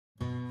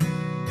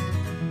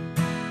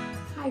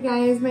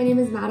guys, my name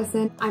is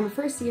Madison. I'm a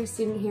first-year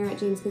student here at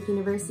James Cook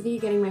University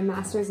getting my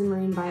master's in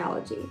marine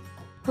biology.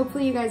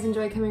 Hopefully you guys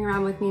enjoy coming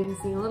around with me and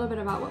seeing a little bit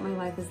about what my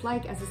life is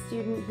like as a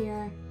student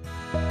here.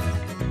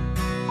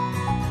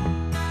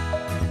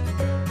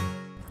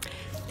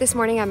 This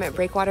morning I'm at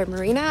Breakwater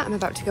Marina. I'm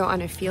about to go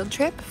on a field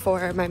trip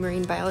for my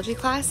marine biology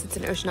class. It's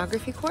an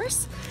oceanography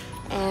course,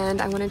 and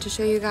I wanted to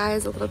show you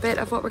guys a little bit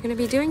of what we're going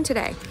to be doing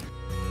today.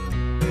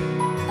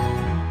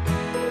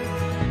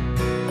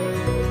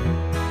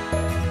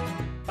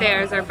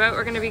 There's our boat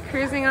we're going to be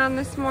cruising on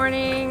this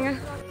morning.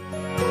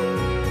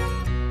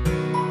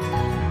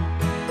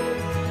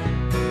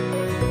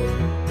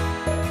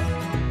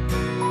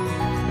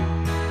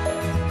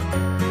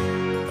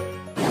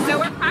 So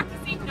we're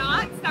practicing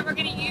knots that we're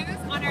going to use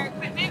on our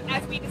equipment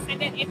as we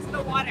descend it into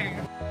the water.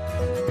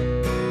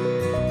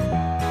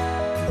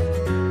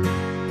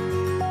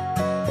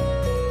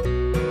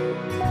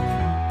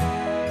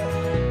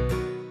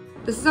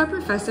 This is our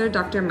professor,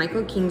 Dr.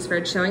 Michael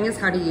Kingsford, showing us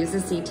how to use a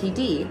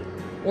CTD,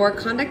 or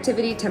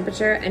conductivity,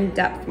 temperature, and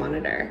depth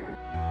monitor.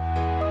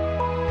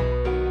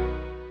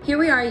 Here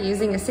we are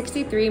using a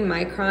 63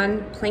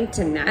 micron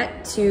plankton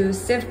net to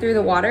sift through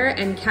the water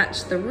and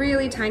catch the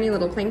really tiny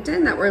little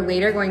plankton that we're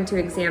later going to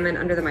examine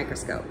under the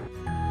microscope.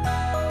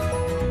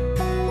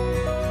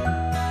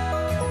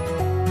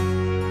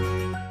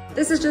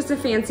 This is just a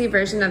fancy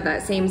version of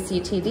that same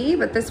CTD,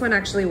 but this one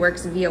actually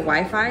works via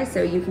Wi-Fi,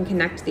 so you can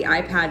connect the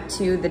iPad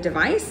to the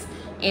device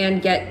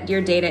and get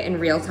your data in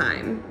real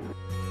time.